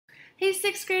Hey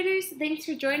sixth graders, thanks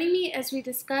for joining me as we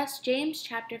discuss James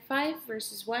chapter 5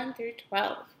 verses 1 through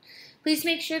 12. Please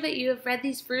make sure that you have read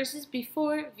these verses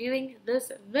before viewing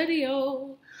this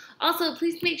video. Also,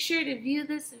 please make sure to view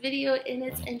this video in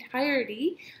its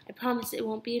entirety, I promise it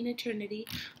won't be an eternity,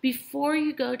 before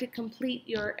you go to complete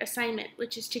your assignment,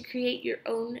 which is to create your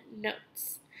own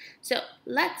notes. So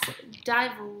let's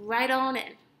dive right on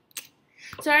in.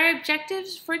 So our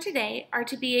objectives for today are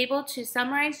to be able to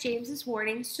summarize James's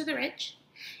warnings to the rich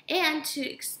and to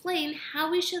explain how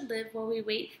we should live while we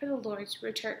wait for the Lord's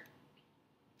return.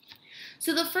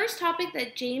 So the first topic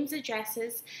that James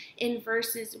addresses in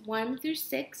verses 1 through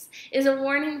 6 is a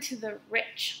warning to the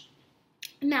rich.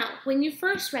 Now, when you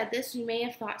first read this, you may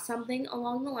have thought something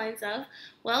along the lines of,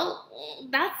 well,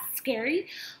 that's scary,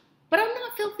 but I'm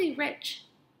not filthy rich,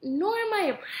 nor am I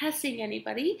oppressing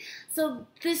anybody, so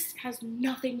this has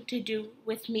nothing to do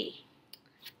with me.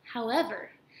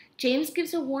 However, James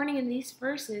gives a warning in these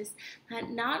verses that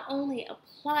not only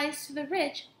applies to the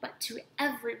rich, but to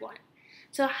everyone.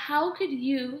 So how could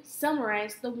you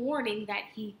summarize the warning that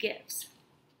he gives?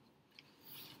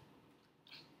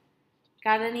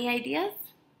 Got any ideas?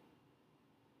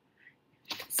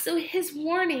 So his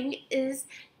warning is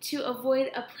to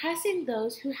avoid oppressing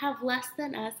those who have less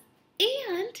than us,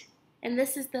 and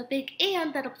this is the big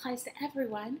and that applies to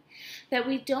everyone, that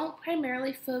we don't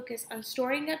primarily focus on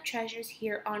storing up treasures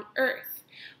here on earth,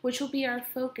 which will be our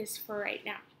focus for right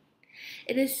now.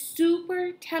 It is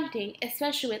super tempting,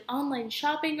 especially with online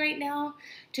shopping right now,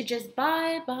 to just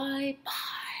buy,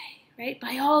 right?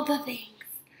 Buy all the things.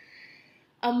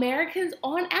 Americans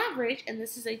on average, and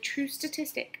this is a true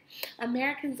statistic,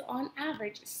 Americans on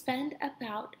average spend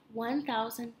about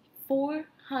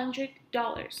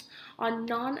 $1,400 on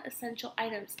non-essential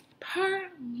items per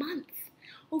month.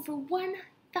 Over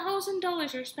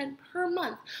 $1,000 are spent per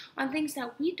month on things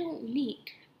that we don't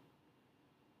need.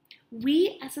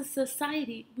 We as a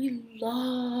society, we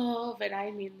love, and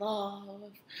I mean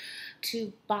love,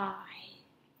 to buy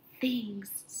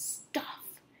things, stuff,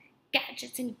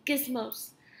 gadgets, and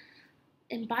gizmos.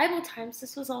 In Bible times,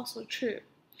 this was also true.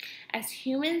 As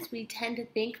humans, we tend to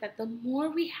think that the more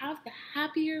we have, the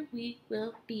happier we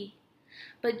will be.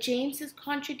 But James is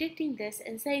contradicting this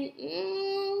and saying,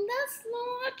 that's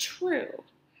not true.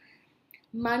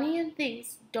 Money and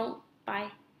things don't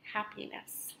buy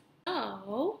happiness.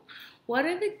 So, what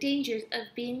are the dangers of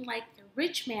being like the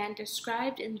rich man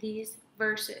described in these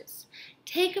verses?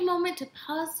 Take a moment to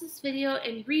pause this video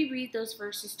and reread those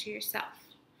verses to yourself.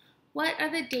 What are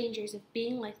the dangers of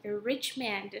being like the rich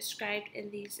man described in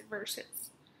these verses?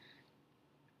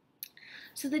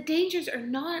 So the dangers are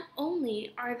not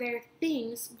only are there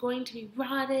things going to be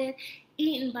rotted,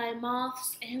 eaten by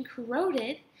moths, and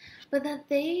corroded, but that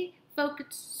they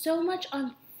focus so much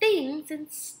on things and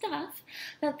stuff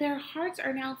that their hearts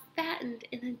are now fattened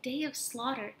in a day of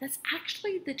slaughter. That's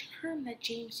actually the term that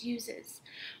James uses.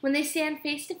 When they stand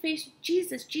face to face with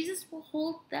Jesus, Jesus will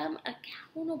hold them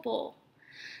accountable.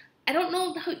 I don't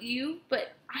know about you,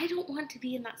 but I don't want to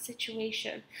be in that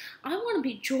situation. I want to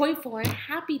be joyful and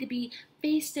happy to be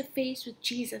face to face with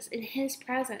Jesus in his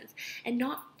presence and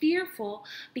not fearful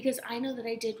because I know that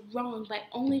I did wrong by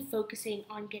only focusing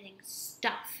on getting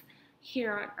stuff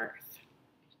here on earth.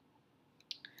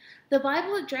 The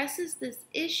Bible addresses this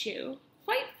issue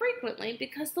quite frequently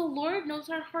because the Lord knows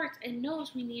our hearts and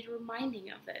knows we need reminding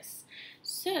of this.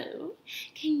 So,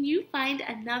 can you find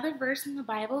another verse in the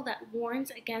Bible that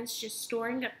warns against just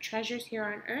storing up treasures here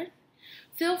on earth?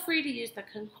 Feel free to use the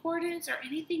concordance or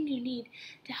anything you need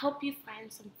to help you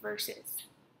find some verses.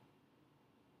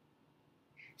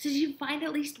 So did you find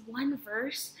at least one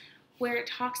verse where it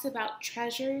talks about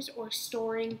treasures or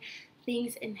storing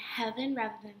things in heaven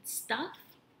rather than stuff?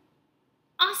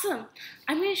 Awesome!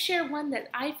 I'm going to share one that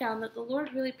I found that the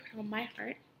Lord really put on my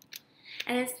heart.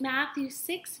 And it's Matthew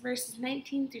 6, verses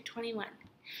 19 through 21.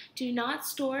 Do not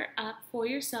store up for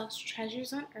yourselves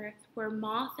treasures on earth where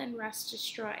moth and rust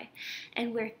destroy,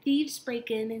 and where thieves break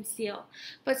in and steal.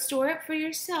 But store up for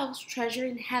yourselves treasure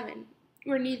in heaven,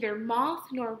 where neither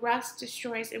moth nor rust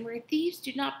destroys, and where thieves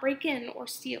do not break in or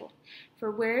steal.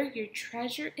 For where your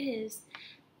treasure is,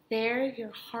 there your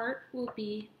heart will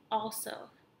be also.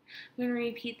 I'm going to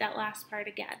repeat that last part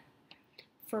again.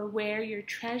 For where your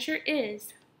treasure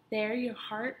is, there your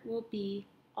heart will be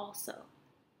also.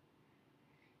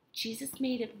 Jesus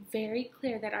made it very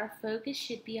clear that our focus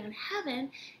should be on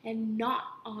heaven and not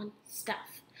on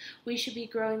stuff. We should be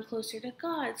growing closer to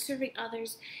God, serving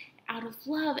others out of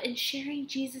love, and sharing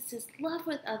Jesus' love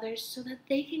with others so that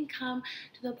they can come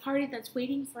to the party that's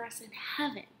waiting for us in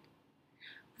heaven,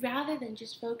 rather than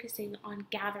just focusing on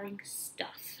gathering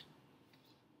stuff.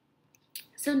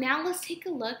 So now let's take a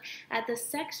look at the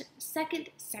second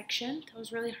section. That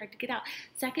was really hard to get out.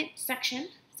 Second section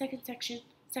that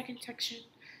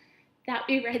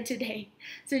we read today.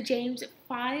 So James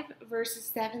 5 verses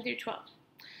 7 through 12.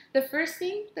 The first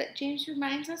thing that James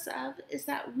reminds us of is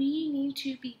that we need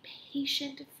to be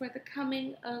patient for the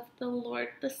coming of the Lord,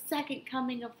 the second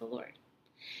coming of the Lord.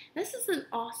 This is an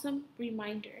awesome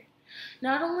reminder.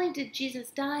 Not only did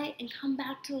Jesus die and come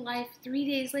back to life 3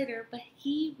 days later, but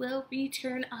he will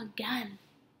return again.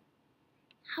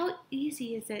 How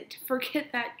easy is it to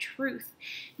forget that truth?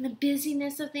 In the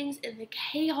busyness of things, in the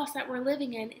chaos that we're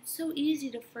living in, it's so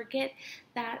easy to forget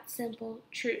that simple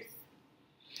truth.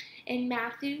 In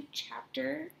Matthew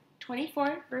chapter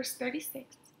 24, verse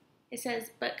 36, it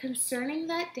says, "But concerning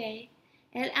that day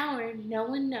and hour no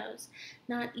one knows,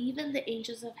 not even the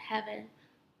angels of heaven,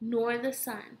 nor the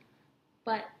Son,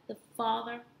 but the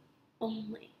Father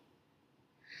only."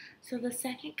 So the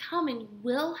second coming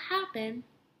will happen,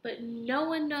 but no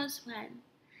one knows when.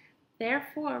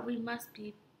 Therefore, we must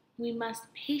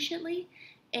patiently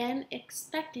and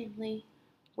expectantly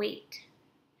wait.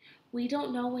 We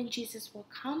don't know when Jesus will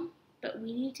come, but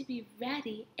we need to be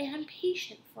ready and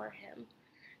patient for him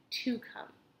to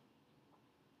come.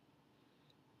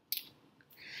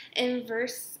 In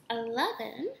verse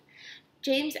 11,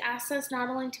 James asks us not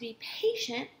only to be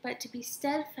patient, but to be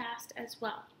steadfast as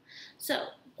well.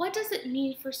 So, what does it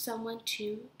mean for someone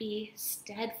to be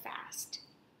steadfast?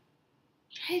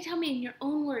 Try to tell me in your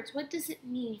own words, what does it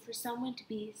mean for someone to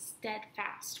be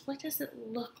steadfast? What does it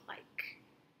look like?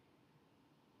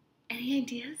 Any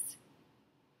ideas?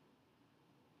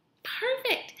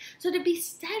 Perfect! So to be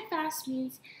steadfast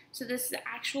means, so this is the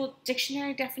actual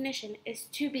dictionary definition, is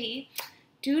to be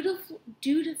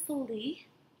dutifully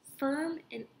firm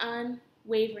and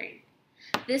unwavering.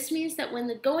 This means that when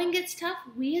the going gets tough,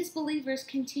 we as believers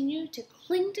continue to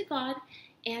cling to God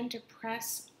and to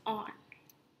press on.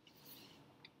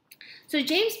 So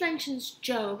James mentions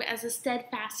Job as a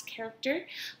steadfast character,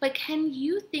 but can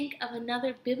you think of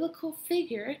another biblical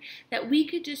figure that we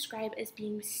could describe as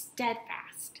being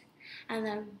steadfast? And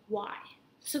then why?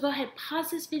 So go ahead,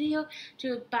 pause this video,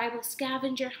 do a Bible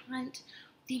scavenger hunt,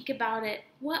 think about it.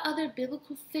 What other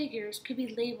biblical figures could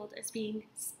be labeled as being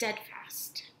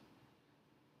steadfast?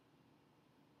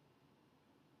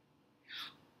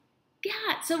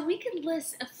 Yeah, so we can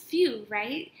list a few,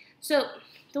 right? So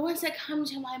the ones that come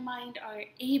to my mind are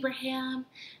Abraham,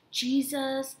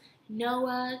 Jesus,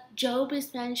 Noah, Job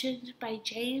is mentioned by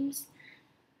James.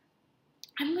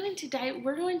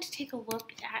 We're going to take a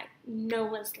look at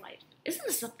Noah's life. Isn't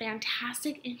this a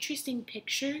fantastic, interesting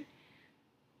picture?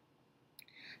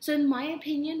 So in my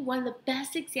opinion, one of the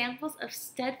best examples of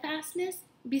steadfastness,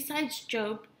 besides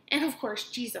Job, and of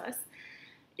course Jesus,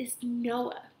 is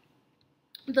Noah.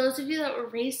 Those of you that were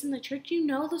raised in the church, you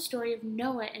know the story of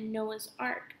Noah and Noah's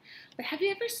Ark. But have you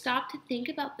ever stopped to think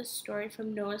about the story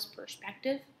from Noah's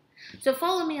perspective? So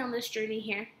follow me on this journey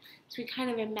here, so we kind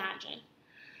of imagine.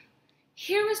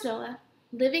 Here was Noah,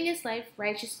 living his life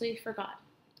righteously for God.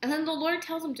 And then the Lord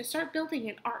tells him to start building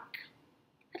an ark.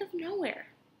 Out of nowhere,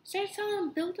 starts telling him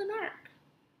to build an ark.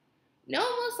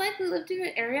 Noah most likely lived in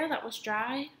an area that was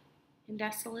dry and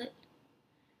desolate,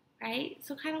 right?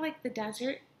 So kind of like the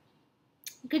desert.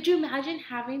 Could you imagine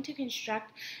having to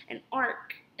construct an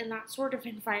ark in that sort of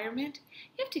environment?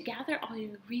 You have to gather all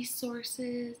your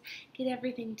resources, get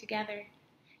everything together.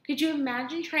 Could you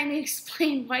imagine trying to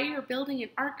explain why you're building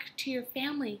an ark to your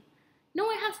family?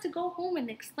 Noah has to go home and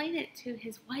explain it to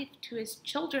his wife, to his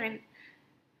children.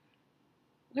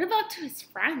 What about to his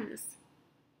friends?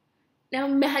 Now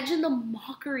imagine the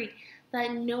mockery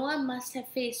that Noah must have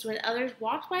faced when others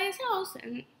walked by his house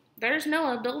and there's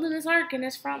Noah building his ark in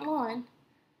his front lawn.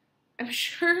 I'm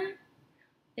sure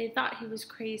they thought he was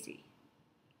crazy.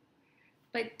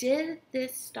 But did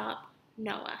this stop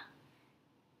Noah?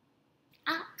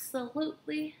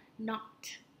 Absolutely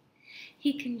not.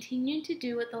 He continued to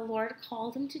do what the Lord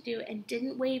called him to do and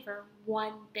didn't waver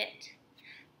one bit.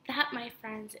 That, my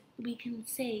friends, we can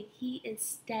say he is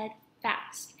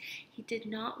steadfast. He did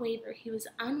not waver. He was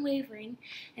unwavering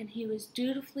and he was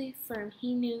dutifully firm.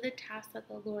 He knew the task that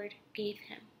the Lord gave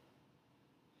him.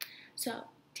 So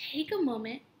take a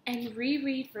moment and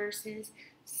reread verses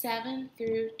 7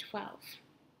 through 12.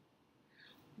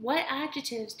 What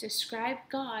adjectives describe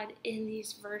God in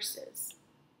these verses?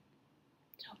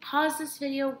 So pause this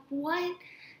video. What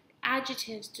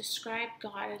adjectives describe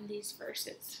God in these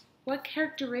verses? What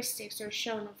characteristics are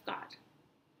shown of God?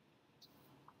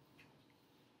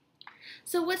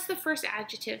 So what's the first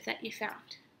adjective that you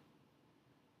found?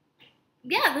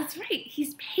 Yeah, that's right.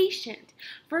 He's patient.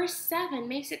 Verse 7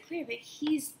 makes it clear that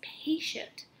he's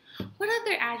patient. What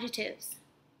other adjectives?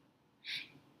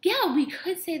 Yeah, we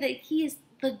could say that he is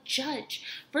the judge.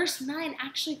 Verse 9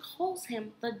 actually calls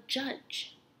him the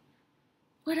judge.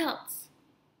 What else?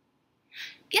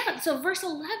 Yeah, so verse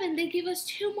 11, they give us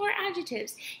 2 more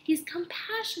adjectives. He's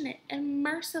compassionate and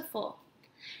merciful.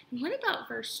 And what about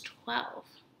verse 12?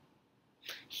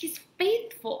 He's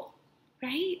faithful,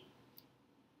 right?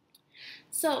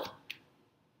 So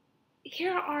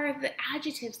here are the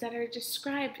adjectives that are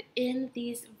described in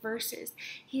these verses.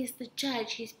 He is the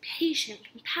judge. He's patient,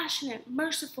 compassionate,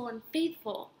 merciful, and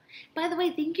faithful. By the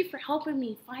way, thank you for helping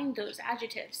me find those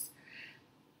adjectives.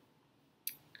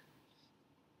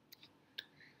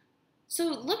 So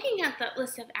looking at that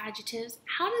list of adjectives,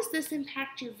 how does this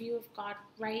impact your view of God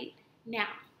right now?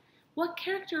 What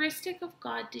characteristic of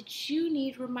God did you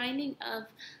need reminding of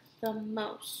the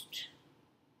most?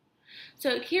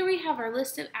 So here we have our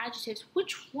list of adjectives.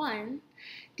 Which one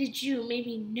did you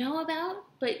maybe know about,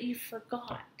 but you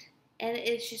forgot? And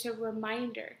it's just a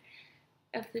reminder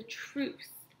of the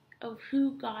truth of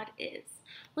who God is.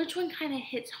 Which one kind of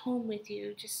hits home with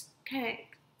you, just kind of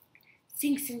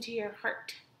sinks into your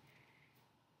heart?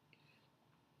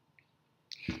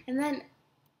 And then,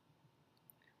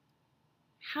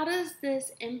 how does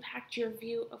this impact your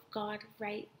view of God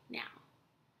right now?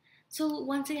 So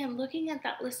once again, looking at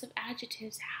that list of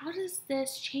adjectives, how does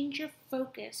this change your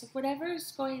focus of whatever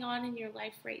is going on in your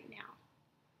life right now?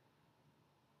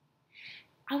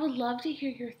 I would love to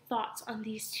hear your thoughts on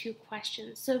these 2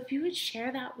 questions. So if you would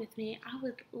share that with me, I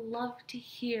would love to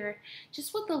hear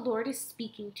just what the Lord is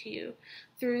speaking to you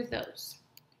through those.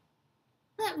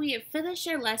 Now that we have finished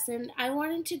our lesson, I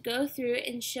wanted to go through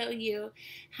and show you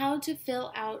how to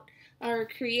fill out or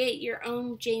create your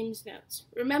own James notes.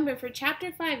 Remember, for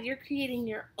chapter 5, you're creating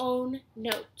your own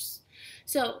notes.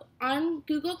 So on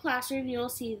Google Classroom, you'll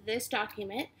see this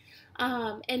document,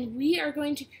 and we are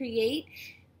going to create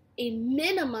a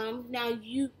minimum. Now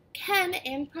you can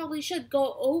and probably should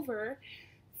go over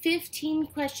 15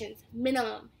 questions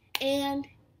minimum and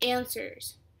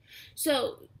answers.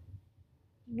 So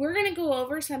we're going to go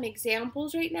over some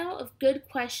examples right now of good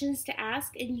questions to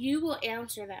ask, and you will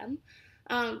answer them.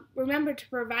 Remember to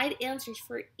provide answers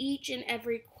for each and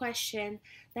every question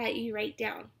that you write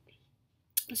down.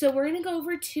 So we're going to go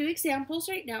over 2 examples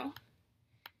right now.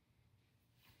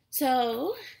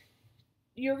 So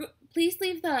please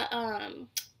leave the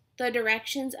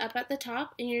directions up at the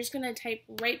top, and you're just going to type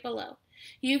right below.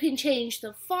 You can change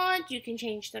the font, you can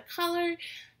change the color,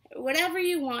 whatever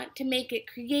you want to make it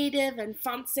creative and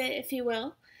fancy, if you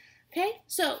will. Okay,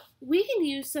 so we can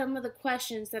use some of the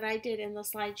questions that I did in the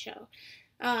slideshow.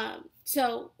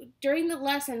 So during the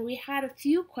lesson, we had a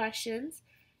few questions.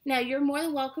 Now, you're more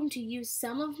than welcome to use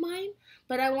some of mine,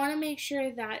 but I want to make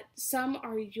sure that some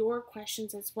are your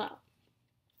questions as well.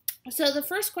 So the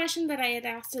first question that I had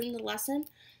asked in the lesson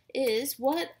is,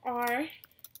 what are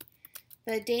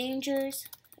the dangers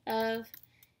of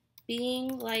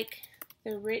being like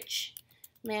the rich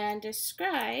man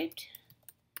described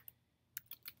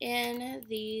in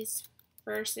these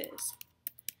verses?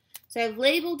 So I've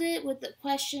labeled it with the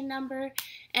question number,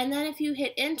 and then if you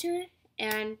hit enter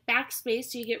and backspace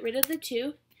so you get rid of the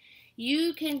 2,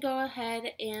 you can go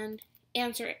ahead and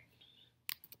answer it.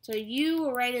 So you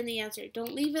will write in the answer.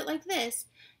 Don't leave it like this.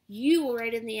 You will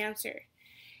write in the answer.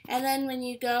 And then when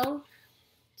you go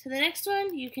to the next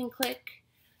one, you can click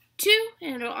 2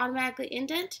 and it'll automatically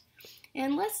indent.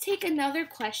 And let's take another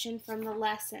question from the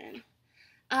lesson.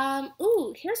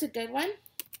 Here's a good one.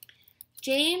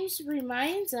 James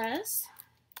reminds us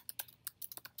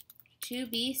to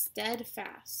be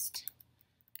steadfast.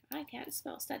 I can't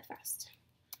spell steadfast.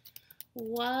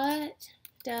 What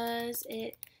does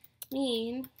it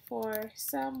mean for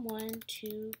someone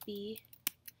to be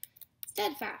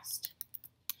steadfast?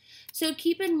 So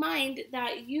keep in mind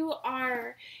that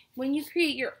when you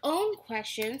create your own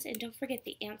questions, and don't forget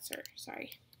the answer,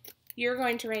 you're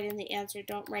going to write in the answer.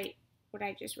 Don't write what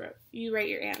I just wrote. You write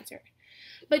your answer.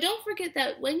 But don't forget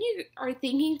that when you are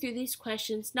thinking through these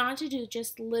questions, not to do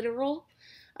just literal,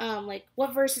 like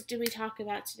what verses do we talk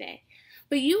about today,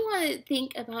 but you want to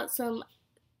think about some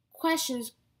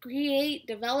questions,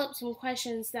 develop some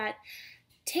questions that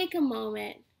take a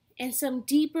moment and some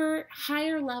deeper,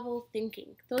 higher level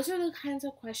thinking. Those are the kinds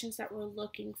of questions that we're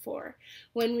looking for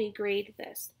when we grade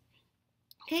this.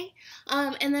 Okay,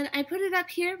 and then I put it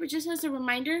up here, but just as a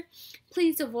reminder,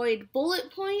 please avoid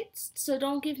bullet points. So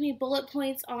don't give me bullet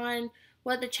points on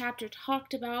what the chapter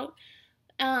talked about.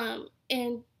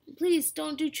 And please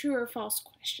don't do true or false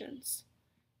questions.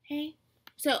 Okay,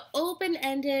 so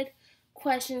open-ended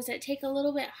questions that take a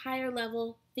little bit higher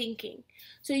level thinking.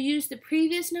 So use the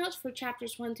previous notes for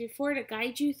chapters 1 through 4 to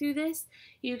guide you through this.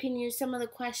 You can use some of the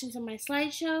questions on my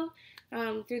slideshow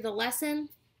through the lesson,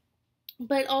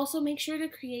 but also make sure to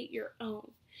create your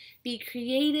own. Be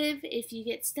creative. If you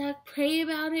get stuck, pray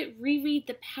about it, reread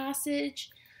the passage,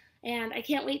 and I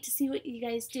can't wait to see what you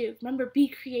guys do. Remember, be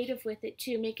creative with it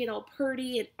too. Make it all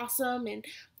pretty and awesome and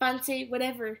fancy,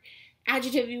 whatever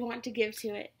adjective you want to give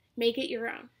to it. Make it your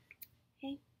own.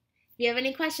 Okay? If you have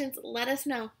any questions, let us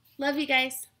know. Love you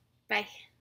guys. Bye.